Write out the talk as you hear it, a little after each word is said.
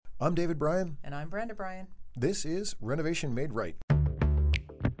I'm David Bryan. And I'm Brenda Bryan. This is Renovation Made Right.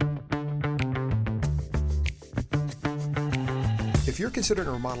 If you're considering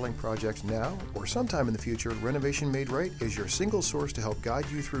a remodeling project now or sometime in the future, Renovation Made Right is your single source to help guide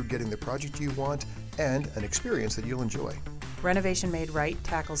you through getting the project you want and an experience that you'll enjoy. Renovation Made Right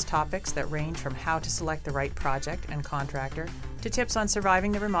tackles topics that range from how to select the right project and contractor, to tips on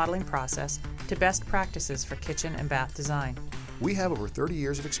surviving the remodeling process, to best practices for kitchen and bath design. We have over 30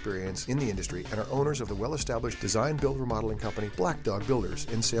 years of experience in the industry and are owners of the well-established design build remodeling company Black Dog Builders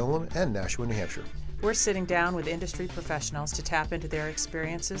in Salem and Nashua, New Hampshire. We're sitting down with industry professionals to tap into their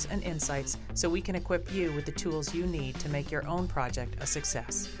experiences and insights so we can equip you with the tools you need to make your own project a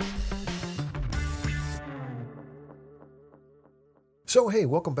success. So, hey,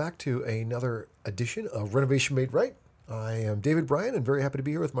 welcome back to another edition of Renovation Made Right. I am David Bryan and very happy to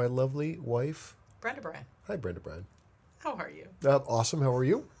be here with my lovely wife, Brenda Bryan. Hi, Brenda Bryan. How are you? Awesome. How are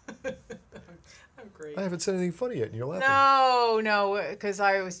you? I'm great. I haven't said anything funny yet, and you're laughing. No, because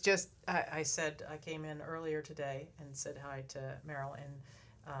I was just, I said, I came in earlier today and said hi to Meryl,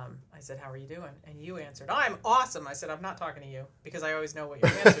 and I said, how are you doing? And you answered, I'm awesome. I said, I'm not talking to you, because I always know what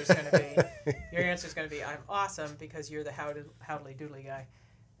your answer's going to be. Your answer's going to be, I'm awesome, because you're the howdly doodly guy.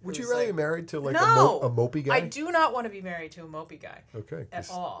 Would you rather be married to like no, a mopey guy? I do not want to be married to a mopey guy. Okay. At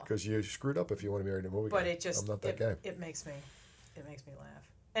all. Because you screwed up if you want to marry a mopey guy. But it just, I'm not that guy. It makes me laugh.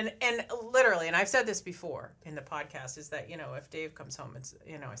 And literally, and I've said this before in the podcast, is that, if Dave comes home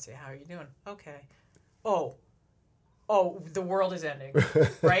and, I say, how are you doing? Okay. Oh, the world is ending,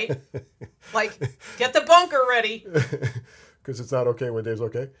 right? Like, get the bunker ready. Because it's not okay when Dave's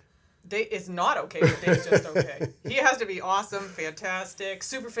okay? It's not okay when Dave's just okay. He has to be awesome, fantastic,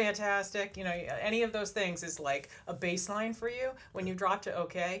 super fantastic. Any of those things is like a baseline for you. When you drop to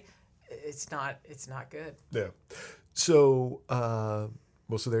okay, it's not good. Yeah. So,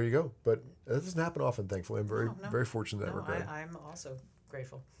 so there you go. But that doesn't happen often, thankfully. I'm very fortunate in that regard. I'm also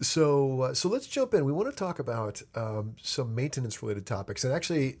grateful. So let's jump in. We want to talk about some maintenance-related topics. And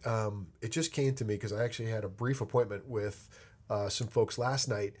actually, it just came to me because I actually had a brief appointment with some folks last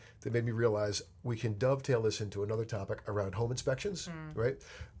night that made me realize we can dovetail this into another topic around home inspections, right?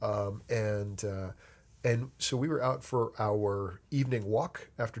 And so we were out for our evening walk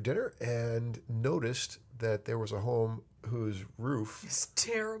after dinner and noticed that there was a home whose roof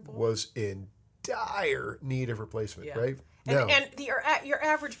was in dire need of replacement, right? And your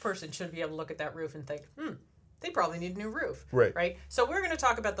average person should be able to look at that roof and think, they probably need a new roof. Right? So we're going to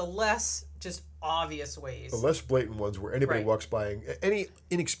talk about the less just obvious ways. The less blatant ones where anybody walks by and any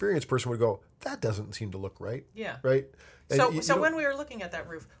inexperienced person would go, that doesn't seem to look right. Yeah. Right? And so when we were looking at that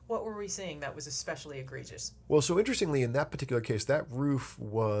roof, what were we seeing that was especially egregious? Well, so interestingly, in that particular case, that roof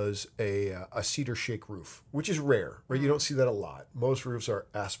was a cedar shake roof, which is rare, right? You don't see that a lot. Most roofs are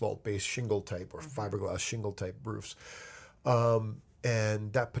asphalt-based shingle type or fiberglass shingle type roofs.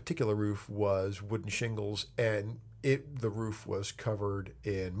 And that particular roof was wooden shingles, and the roof was covered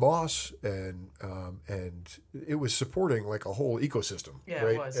in moss, and it was supporting like a whole ecosystem,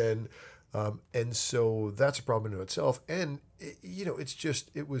 right? It was. And so that's a problem in itself. And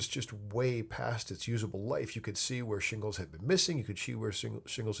it was just way past its usable life. You could see where shingles had been missing. You could see where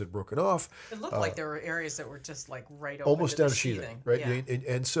shingles had broken off. It looked like there were areas that were just like right over almost down to sheathing, right? Yeah.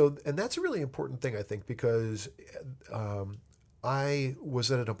 And that's a really important thing, I think, because I was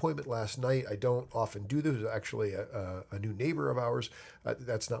at an appointment last night. I don't often do this. It was actually a new neighbor of ours.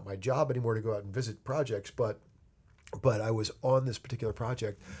 That's not my job anymore to go out and visit projects, but I was on this particular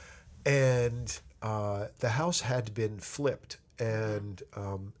project, and the house had been flipped, and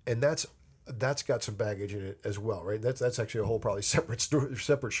that's got some baggage in it as well, right? That's actually a whole probably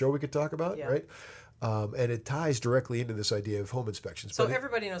separate show we could talk about, right? And it ties directly into this idea of home inspections. So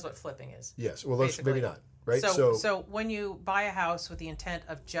everybody knows what flipping is. Yes. Well, maybe not. Right. So when you buy a house with the intent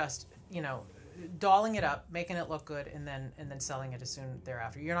of just, dolling it up, making it look good, and then selling it as soon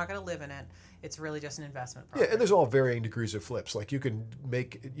thereafter, you're not going to live in it. It's really just an investment property. Yeah, and there's all varying degrees of flips. Like you can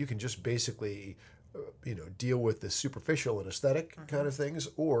just basically, deal with the superficial and aesthetic kind of things,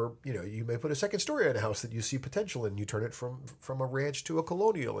 or you may put a second story on a house that you see potential in. You turn it from a ranch to a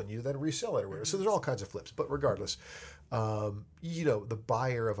colonial, and you then resell it or whatever. So there's all kinds of flips. But regardless, the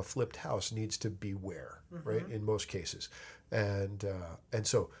buyer of a flipped house needs to beware, right? In most cases, and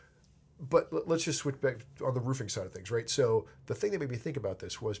so. But let's just switch back on the roofing side of things, right? So the thing that made me think about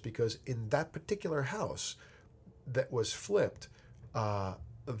this was because in that particular house that was flipped,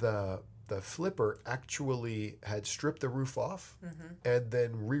 the flipper actually had stripped the roof off and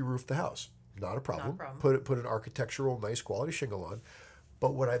then re-roofed the house. Not a problem. Put an architectural, nice quality shingle on.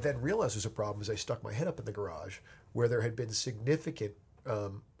 But what I then realized was a problem is I stuck my head up in the garage where there had been significant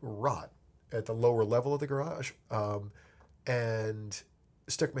rot at the lower level of the garage, and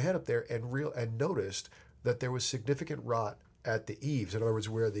stuck my head up there and noticed that there was significant rot at the eaves. In other words,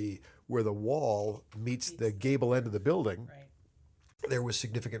 where the wall meets the gable end of the building, Right. there was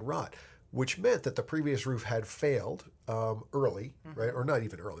significant rot, which meant that the previous roof had failed early, right? Or not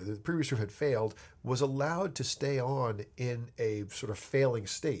even early. The previous roof had failed, was allowed to stay on in a sort of failing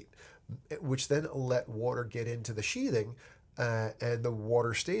state, which then let water get into the sheathing, and the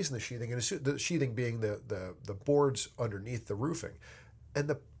water stays in the sheathing, and the sheathing being the boards underneath the roofing.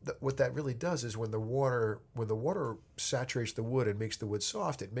 And what that really does is when the water saturates the wood and makes the wood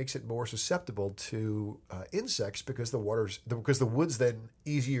soft, it makes it more susceptible to insects because the wood's then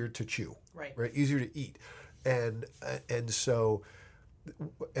easier to chew, Right. easier to eat, and so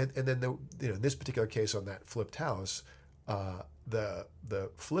then in this particular case on that flipped house, the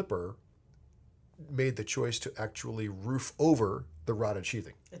flipper made the choice to actually roof over the rotted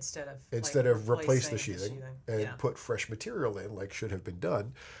sheathing Instead of replace the replacing sheathing and Yeah. put fresh material in like should have been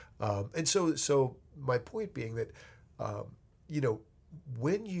done. And so my point being that,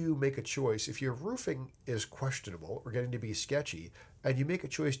 when you make a choice, if your roofing is questionable or getting to be sketchy, and you make a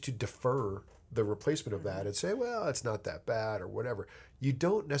choice to defer the replacement of that and say, well, it's not that bad or whatever, you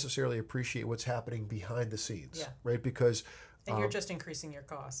don't necessarily appreciate what's happening behind the scenes, Yeah. right? Because And you're just increasing your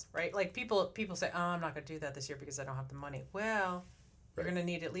costs, right? Like people say, "Oh, I'm not going to do that this year because I don't have the money." Well, you're going to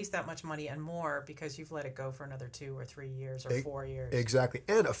need at least that much money and more because you've let it go for another 2 or 3 years or 4 years. Exactly.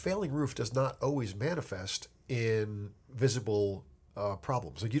 And a failing roof does not always manifest in visible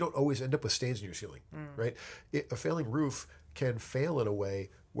problems. Like you don't always end up with stains in your ceiling, right? A failing roof can fail in a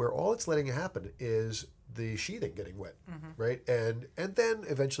way where all it's letting happen is the sheathing getting wet, right? And then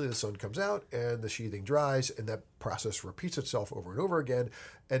eventually the sun comes out and the sheathing dries, and that process repeats itself over and over again.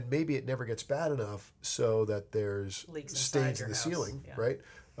 And maybe it never gets bad enough so that there's Leaks inside stains in your the house. ceiling, Yeah. right?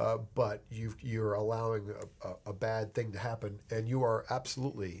 But you're allowing a bad thing to happen, and you are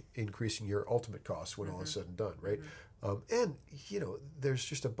absolutely increasing your ultimate costs when all is said and done, right? And there's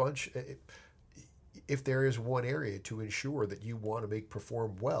just a bunch. If there is one area to ensure that you want to make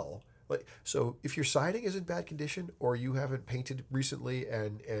perform well, like so, if your siding is in bad condition or you haven't painted recently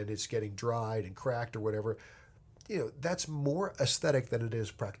and it's getting dried and cracked or whatever, that's more aesthetic than it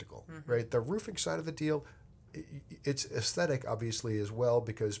is practical, right? The roofing side of the deal, it's aesthetic obviously as well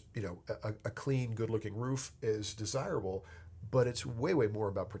because a clean, good-looking roof is desirable, but it's way more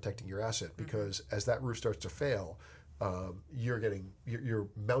about protecting your asset because as that roof starts to fail, you're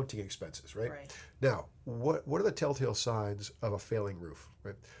mounting expenses, right? Right. Now, what are the telltale signs of a failing roof,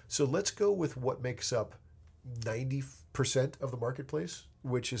 right? So let's go with what makes up 90% of the marketplace,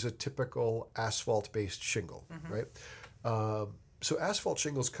 which is a typical asphalt-based shingle, right? So asphalt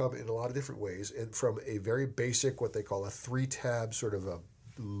shingles come in a lot of different ways, and from a very basic, what they call a 3-tab sort of a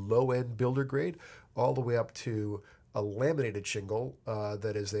low-end builder grade, all the way up to a laminated shingle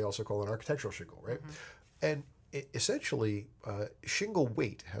that is they also call an architectural shingle, right? And essentially, shingle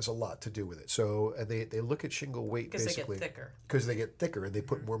weight has a lot to do with it. So, and they look at shingle weight Because basically they get thicker. because they get thicker and they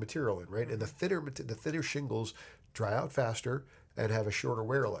put more material in, right? And the thinner shingles dry out faster and have a shorter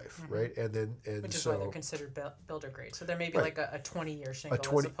wear life, right? Which is why they're considered builder grade. So there may be Right. like a 20-year shingle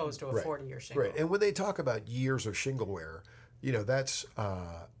 20 as opposed to a right. 40-year shingle. Right. And when they talk about years of shingle wear, that's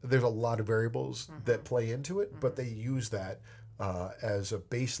there's a lot of variables that play into it, but they use that as a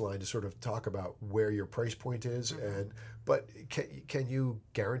baseline to sort of talk about where your price point is. But can you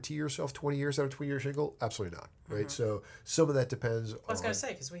guarantee yourself 20 years out of a 20-year shingle? Absolutely not, right? So some of that depends I was on... going to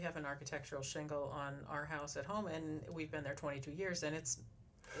say, because we have an architectural shingle on our house at home, and we've been there 22 years, and it's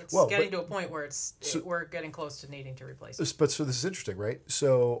getting to a point where we're getting close to needing to replace it. But so this is interesting, right?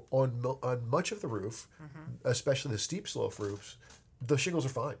 So on much of the roof, especially the steep slope roofs, the shingles are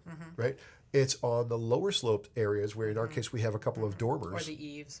fine, right? It's on the lower sloped areas where, in our case, we have a couple of dormers Or the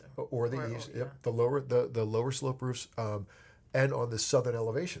eaves. or the eaves. Yep, the lower slope roofs, and on the southern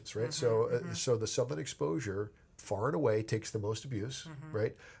elevations, right? So the southern exposure far and away takes the most abuse,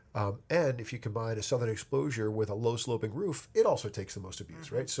 right? And if you combine a southern exposure with a low sloping roof, it also takes the most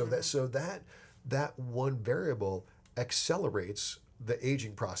abuse, right? So that one variable accelerates the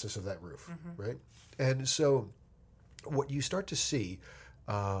aging process of that roof, right? And so what you start to see,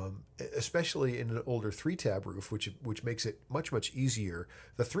 especially in an older 3-tab roof, which makes it much easier.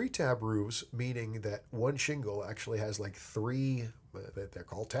 The 3-tab roofs, meaning that one shingle actually has like three. They're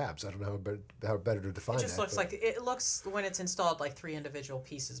called tabs. I don't know how better to define It that. just looks like it looks when it's installed like three individual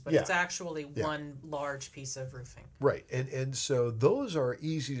pieces, but Yeah. it's actually one large piece of roofing. Right, and so those are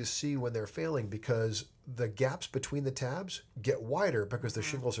easy to see when they're failing because the gaps between the tabs get wider because the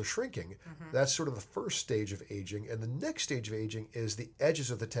shingles are shrinking. That's sort of the first stage of aging, and the next stage of aging is the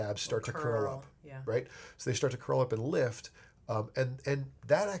edges of the tabs start to curl up. Yeah. Right, so they start to curl up and lift. And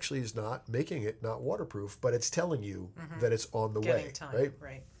that actually is not making it not waterproof, but it's telling you that it's on the Getting way, time,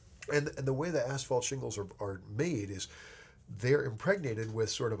 right? And the way the asphalt shingles are made is they're impregnated with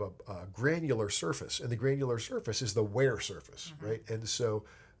sort of a granular surface, and the granular surface is the wear surface, right? And so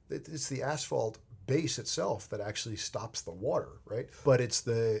it's the asphalt base itself that actually stops the water, right? But it's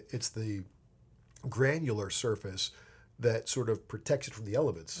the granular surface that sort of protects it from the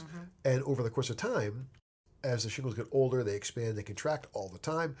elements. And over the course of time, as the shingles get older, they expand, they contract all the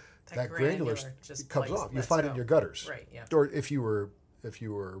time. That granular just comes lets- off. You lets find it go. in your gutters. Right, yeah. Or if you were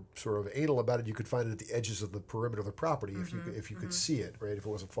sort of anal about it, you could find it at the edges of the perimeter of the property if you could see it, right? If it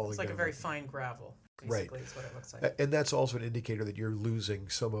wasn't falling It's like down. a very fine gravel, basically, is what it looks like. And that's also an indicator that you're losing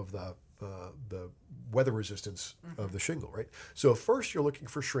some of the weather resistance of the shingle, right? So first you're looking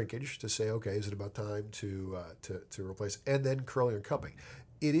for shrinkage to say, okay, is it about time to replace, and then curling and cupping.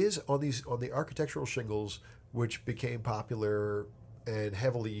 It is on the architectural shingles, which became popular and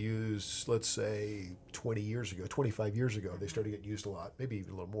heavily used, let's say 20 years ago, 25 years ago. They started getting used a lot, maybe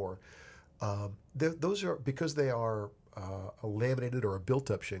even a little more. Those are, because they are a laminated or a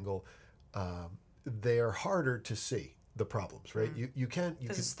built-up shingle, they are harder to see the problems, right? You can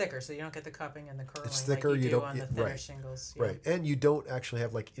Because it's thicker, so you don't get the cupping and the curling It's thicker, like you you do don't- on the thinner right. shingles. Yeah. right, and you don't actually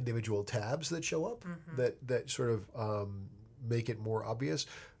have like individual tabs that show up that sort of make it more obvious.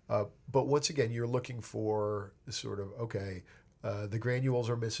 But once again, you're looking for sort of, okay, the granules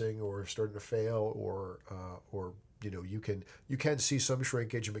are missing or starting to fail, or you can see some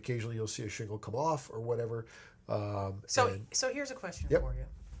shrinkage, and occasionally you'll see a shingle come off or whatever. So here's a question Yep. for you.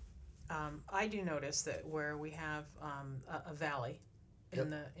 I do notice that where we have a valley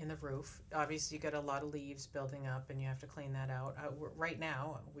in the roof, obviously you get a lot of leaves building up, and you have to clean that out. Right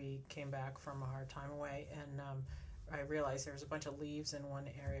now, we came back from our time away, and I realized there was a bunch of leaves in one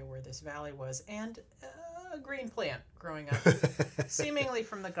area where this valley was, and a green plant growing up, seemingly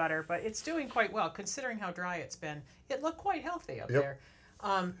from the gutter, but it's doing quite well considering how dry it's been. It looked quite healthy up there.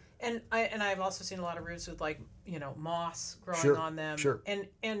 And I've also seen a lot of roofs with moss growing on them,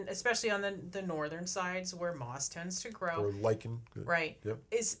 and especially on the northern sides where moss tends to grow. Or lichen. Right. Yep.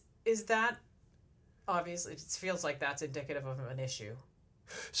 Is that obviously? It feels like that's indicative of an issue.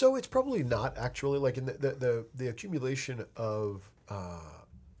 So it's probably not actually, like in the accumulation of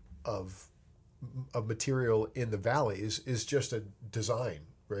material in the valleys is just a design,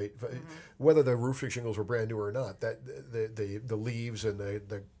 right? Whether the roofing shingles were brand new or not, that the leaves and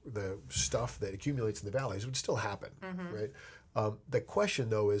the stuff that accumulates in the valleys would still happen, right? The question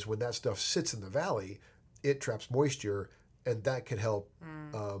though is when that stuff sits in the valley, it traps moisture, and that can help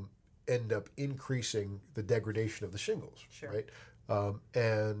end up increasing the degradation of the shingles, right?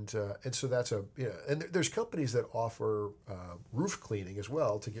 And so that's and there's companies that offer roof cleaning as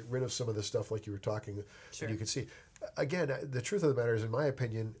well to get rid of some of the stuff like you were talking. Sure. And you can see, again, the truth of the matter is, in my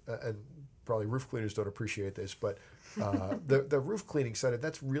opinion, and probably roof cleaners don't appreciate this, but the roof cleaning side,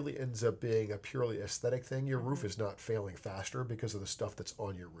 that really ends up being a purely aesthetic thing. Your roof is not failing faster because of the stuff that's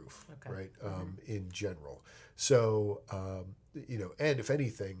on your roof, right? In general. So, and if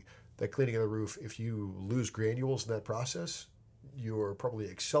anything, that cleaning of the roof, if you lose granules in that process, you're probably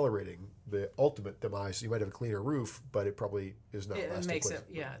accelerating the ultimate demise. You might have a cleaner roof, but it probably is not lasting. It makes quick.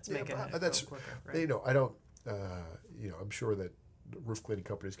 it's making it that's go quicker. Right? I don't. I'm sure that roof cleaning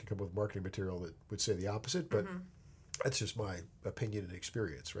companies can come up with marketing material that would say the opposite, but that's just my opinion and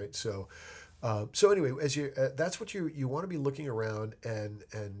experience, right? So, anyway, as that's what you want to be looking around and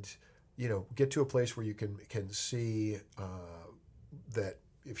get to a place where you can see that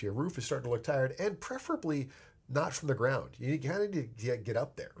if your roof is starting to look tired, and preferably not from the ground. You kind of need to get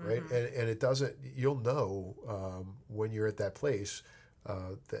up there, right? And it doesn't. You'll know when you're at that place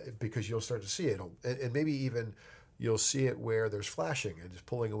because you'll start to see it, and maybe even you'll see it where there's flashing and just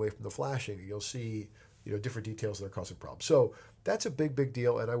pulling away from the flashing. You'll see different details that are causing problems. So that's a big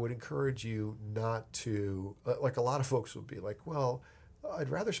deal, and I would encourage you not to, like a lot of folks will be like, well, I'd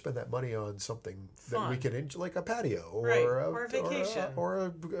rather spend that money on something that we can enjoy, like a patio or a vacation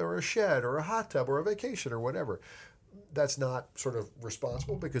or a shed or a hot tub or a vacation or whatever. that's not sort of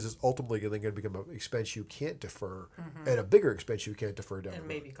responsible because it's ultimately going to become an expense you can't defer and a bigger expense you can't defer down the road. And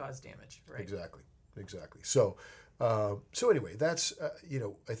maybe cause damage, right? Exactly. So anyway, that's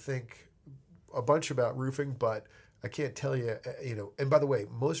I think a bunch about roofing, but I can't tell you, and by the way,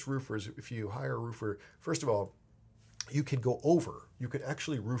 most roofers, if you hire a roofer, first of all, you can go over. You can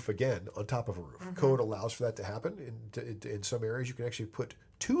actually roof again on top of a roof. Code allows for that to happen. In some areas, you can actually put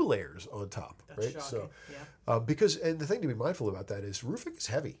 2 layers on top, That's right? shocking. Because the thing to be mindful about that is roofing is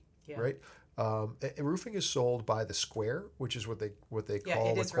heavy, right? And roofing is sold by the square, which is what they call the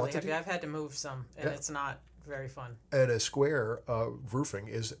it is really quantity. heavy. I've had to move some, and it's not very fun. And a square roofing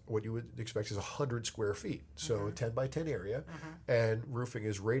is what you would expect is 100 square feet, so a 10 by 10 area. And roofing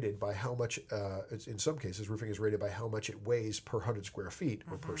is rated by how much. In some cases, roofing is rated by how much it weighs per 100 square feet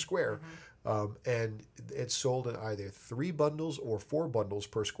or per square. And it's sold in either 3 bundles or 4 bundles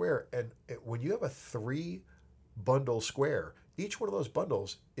per square. And when you have a 3 bundle square, each one of those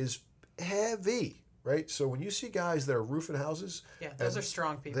bundles is heavy. Right, so when you see guys that are roofing houses, those are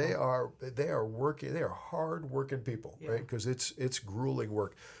strong people. They are working. They are hard working people, right? Because it's grueling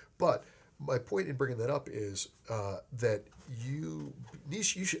work. But my point in bringing that up is that you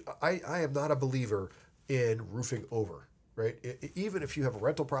should. I am not a believer in roofing over. Right, even if you have a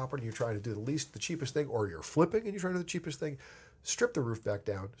rental property, you're trying to do the cheapest thing, or you're flipping and you're trying to do the cheapest thing. Strip the roof back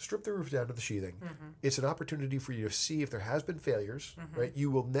down. Strip the roof down to the sheathing. It's an opportunity for you to see if there has been failures. Right, you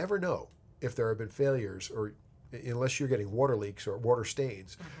will never know if there have been failures, or unless you're getting water leaks or water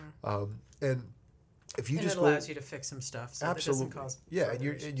stains, and if you just it allows you to fix some stuff, so absolutely, that doesn't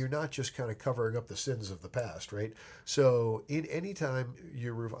cause and you're not just kind of covering up the sins of the past, right? So in any time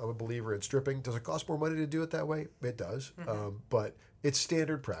you roof, I'm a believer in stripping. Does it cost more money to do it that way? It does, but it's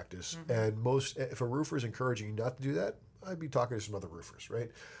standard practice, and if a roofer is encouraging you not to do that, I'd be talking to some other roofers,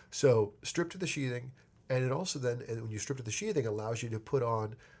 right? So strip to the sheathing, and it also then, and when you strip to the sheathing, allows you to put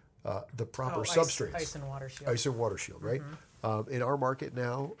on the proper substrates. Ice and water shield. Ice and water shield, right? In our market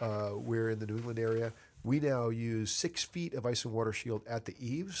now, we're in the New England area. We now use 6 feet of ice and water shield at the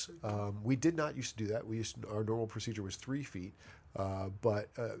eaves. We did not used to do that. Our normal procedure was 3 feet. But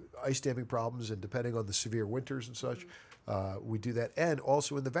ice damping problems, and depending on the severe winters and such, we do that. And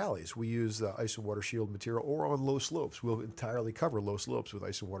also in the valleys, we use the ice and water shield material, or on low slopes. We'll entirely cover low slopes with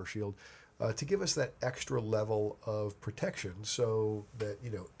ice and water shield. To give us that extra level of protection, so that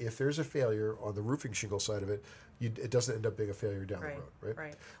if there's a failure on the roofing shingle side of it, it doesn't end up being a failure down the road, right?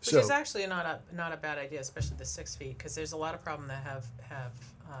 Right. Which is actually not a bad idea, especially the 6 feet, because there's a lot of problem that have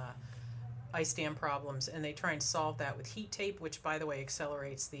ice dam problems, and they try and solve that with heat tape, which, by the way,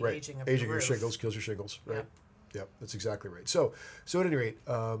 accelerates the aging of the roof. Aging your shingles kills your shingles, right? Yep, that's exactly right. So at any rate,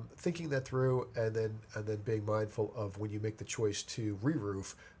 thinking that through, and then being mindful of when you make the choice to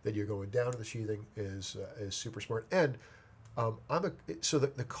re-roof, that you're going down to the sheathing is super smart. And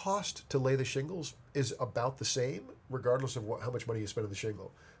the cost to lay the shingles is about the same, regardless of how much money you spend on the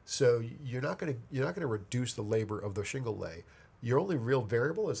shingle. So you're not going to reduce the labor of the shingle lay. Your only real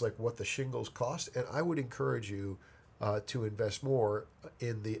variable is like what the shingles cost, and I would encourage you to invest more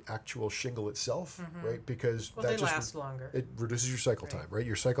in the actual shingle itself, right? Because they last longer. It reduces your cycle time, right?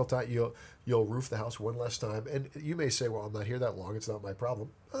 Your cycle time, you'll roof the house one less time, and you may say, "Well, I'm not here that long; it's not my problem."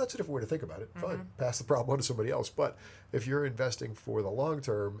 Well, that's a different way to think about it. Fine, pass the problem on to somebody else. But if you're investing for the long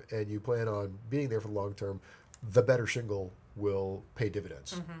term and you plan on being there for the long term, the better shingle will pay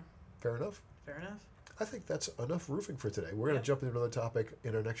dividends. Fair enough. Fair enough. I think that's enough roofing for today. We're going to jump into another topic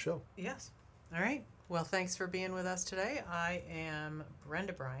in our next show. Yes. All right. Well, thanks for being with us today. I am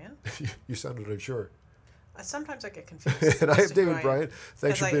Brenda Bryan. You sounded unsure. Sometimes I get confused. And I am David Bryan.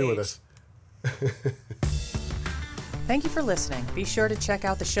 Thanks for being with us. Thank you for listening. Be sure to check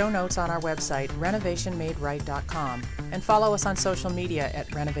out the show notes on our website, renovationmaderight.com, and follow us on social media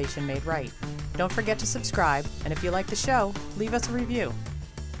at Renovation Made Right. Don't forget to subscribe, and if you like the show, leave us a review.